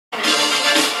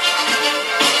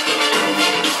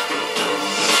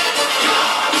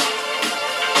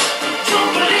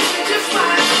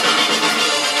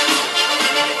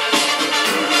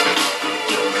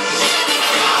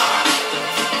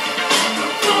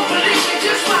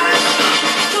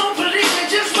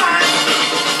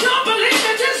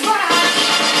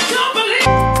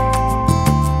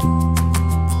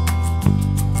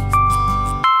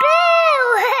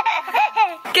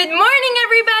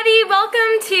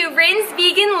Corinne's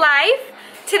Vegan Life.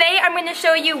 Today I'm going to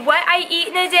show you what I eat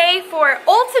in a day for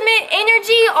ultimate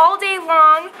energy all day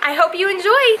long. I hope you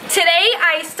enjoy. Today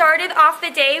I started off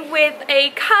the day with a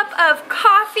cup of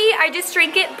coffee. I just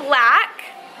drink it black.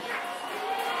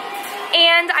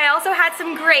 And I also had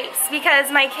some grapes because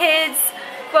my kids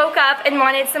woke up and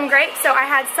wanted some grapes, so I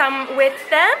had some with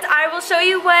them. I will show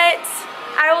you what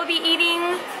I will be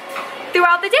eating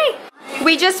throughout the day.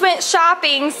 We just went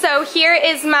shopping, so here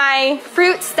is my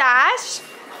fruit stash.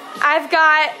 I've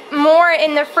got more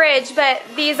in the fridge, but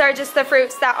these are just the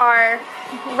fruits that are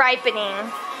ripening.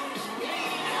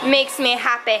 Makes me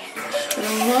happy.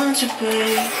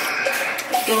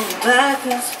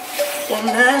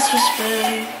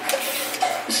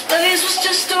 Space was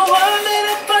just a word made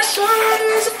up by someone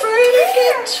who's afraid to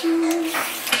get too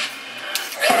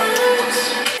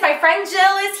close. My friend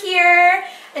Jill is here,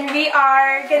 and we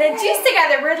are gonna juice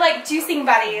together. We're like juicing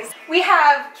buddies. We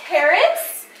have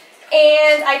carrots,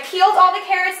 and I peeled all the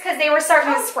carrots because they were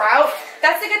starting to sprout.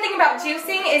 That's the good thing about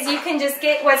juicing is you can just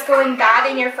get what's going bad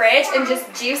in your fridge and just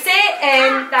juice it,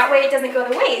 and that way it doesn't go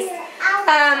to waste.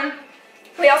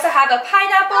 We also have a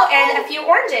pineapple and a few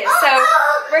oranges. So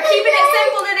we're keeping it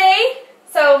simple today.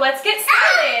 So let's get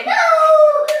started.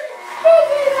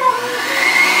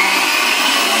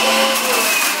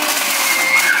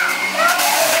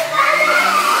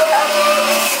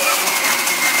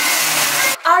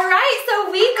 Alright,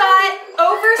 so we got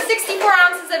over 64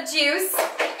 ounces of juice.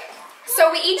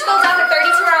 So we each filled up a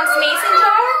 32-ounce mason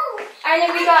jar. And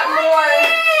then we got more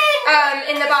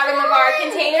in the bottom of our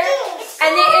container.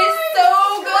 And it is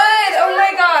so good! Oh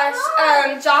my gosh.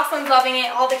 Jocelyn's loving it.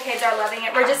 All the kids are loving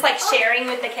it. We're just like sharing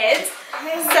with the kids.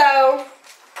 So,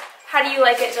 how do you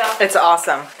like it, Jill? It's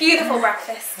awesome. Beautiful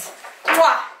breakfast.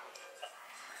 Mwah.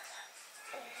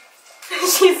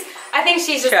 I think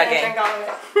she's just gonna drink all of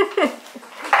it.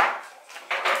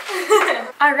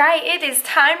 Alright, it is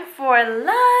time for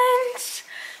lunch.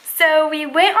 So we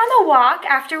went on a walk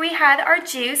after we had our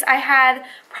juice. I had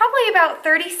probably about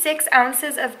 36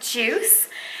 ounces of juice,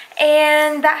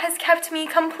 and that has kept me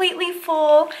completely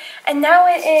full. And now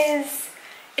it's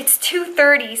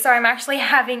 2:30, so I'm actually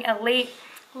having a late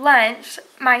lunch.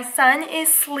 My son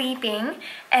is sleeping,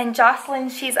 and Jocelyn,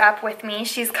 she's up with me.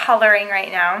 She's coloring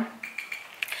right now.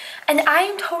 And I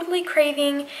am totally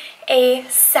craving a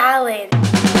salad.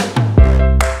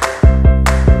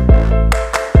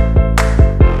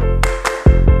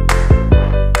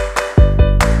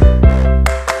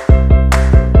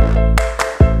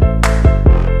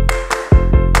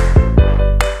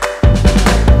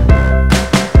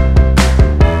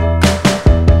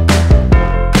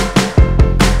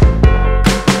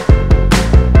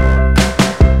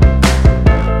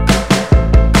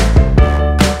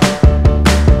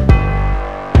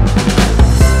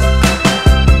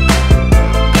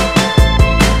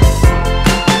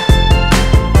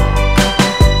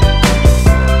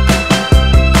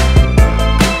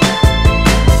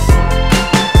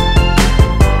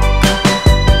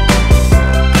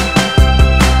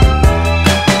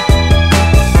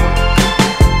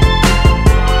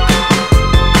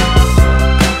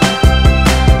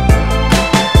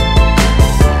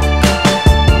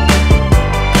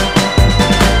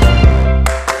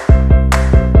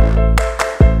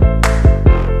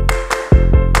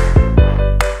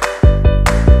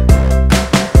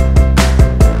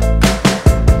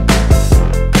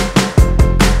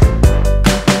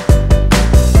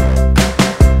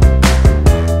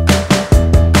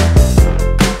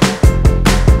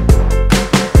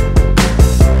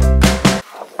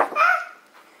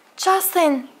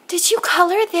 Jocelyn, did you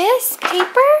color this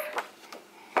paper?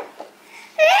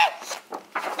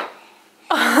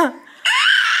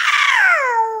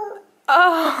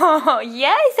 Oh,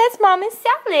 yes, that's Mama's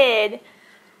salad.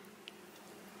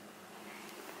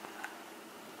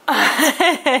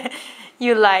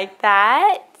 You like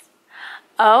that?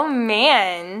 Oh,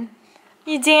 man.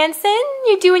 You dancing?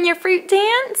 You doing your fruit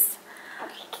dance?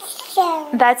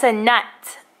 That's a nut.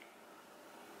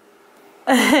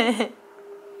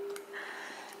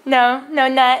 No, no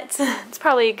nuts. It's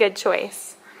probably a good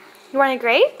choice. You want a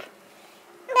grape?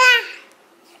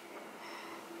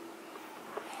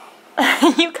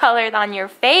 You colored on your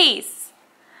face.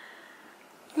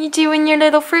 You doing your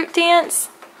little fruit dance?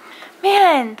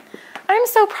 Man, I'm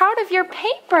so proud of your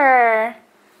paper.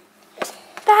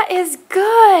 That is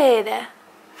good.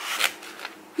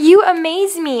 You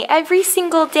amaze me every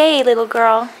single day, little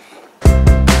girl.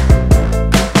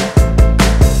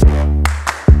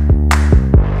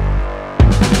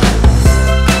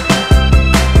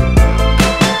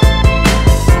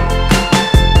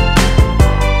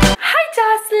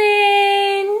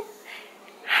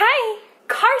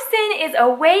 Carson is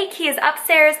awake. He is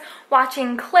upstairs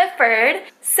watching Clifford.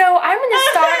 So I'm gonna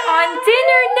start on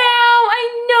dinner now.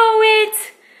 I know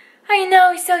it. I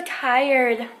know, he's so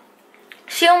tired.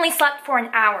 She only slept for an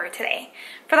hour today,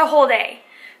 for the whole day.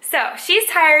 So she's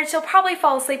tired. She'll probably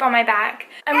fall asleep on my back.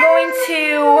 I'm going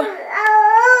to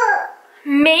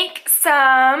make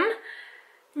some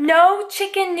no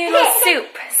chicken noodle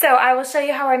soup. So I will show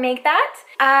you how I make that.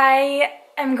 I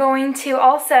am going to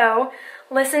also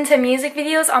listen to music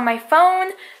videos on my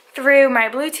phone through my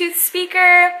Bluetooth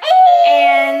speaker,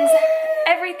 and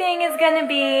everything is gonna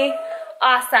be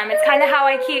awesome. It's kind of how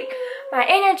I keep my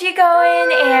energy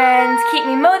going and keep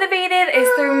me motivated is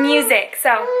through music. So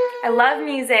I love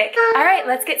music. All right,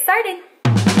 let's get started.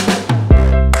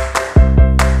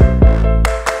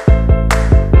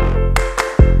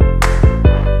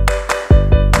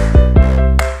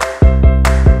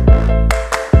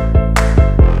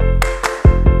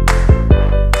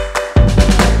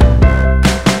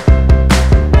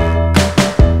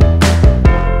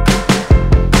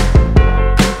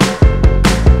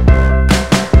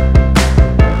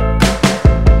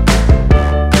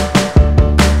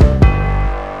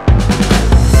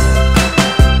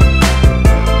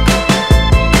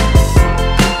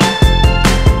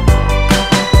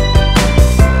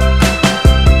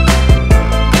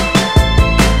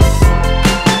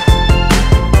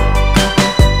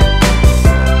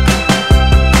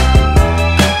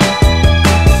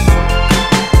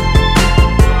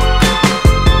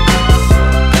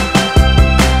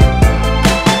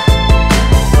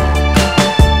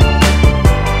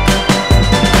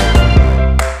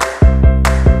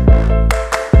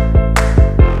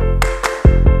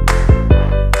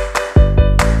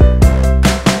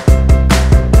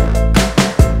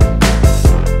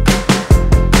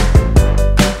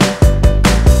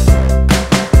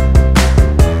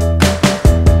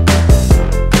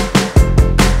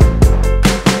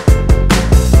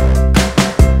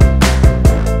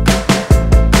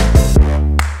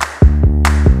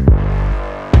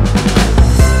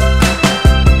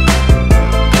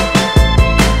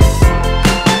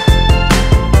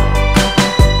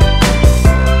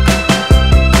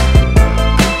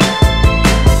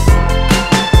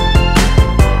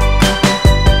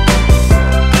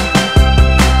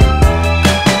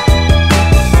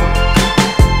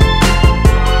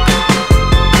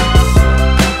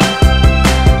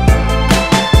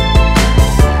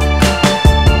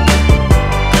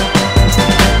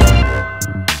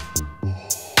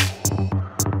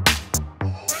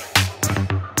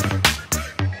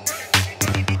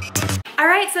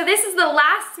 So this is the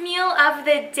last meal of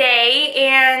the day,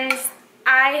 and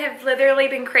I have literally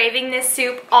been craving this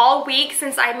soup all week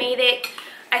since I made it.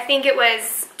 I think it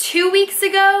was 2 weeks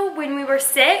ago when we were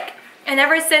sick, and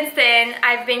ever since then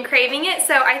I've been craving it.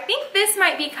 So I think this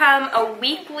might become a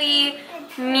weekly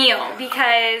meal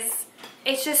because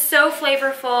it's just so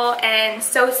flavorful and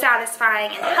so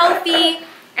satisfying and healthy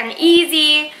and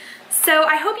easy. So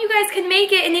I hope you guys can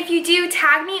make it, and if you do,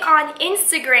 tag me on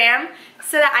Instagram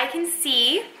so that I can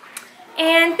see.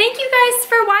 And thank you guys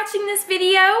for watching this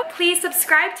video. Please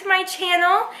subscribe to my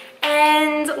channel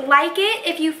and like it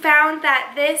if you found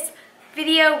that this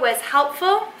video was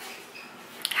helpful.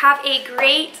 Have a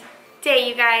great day,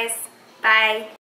 you guys. Bye.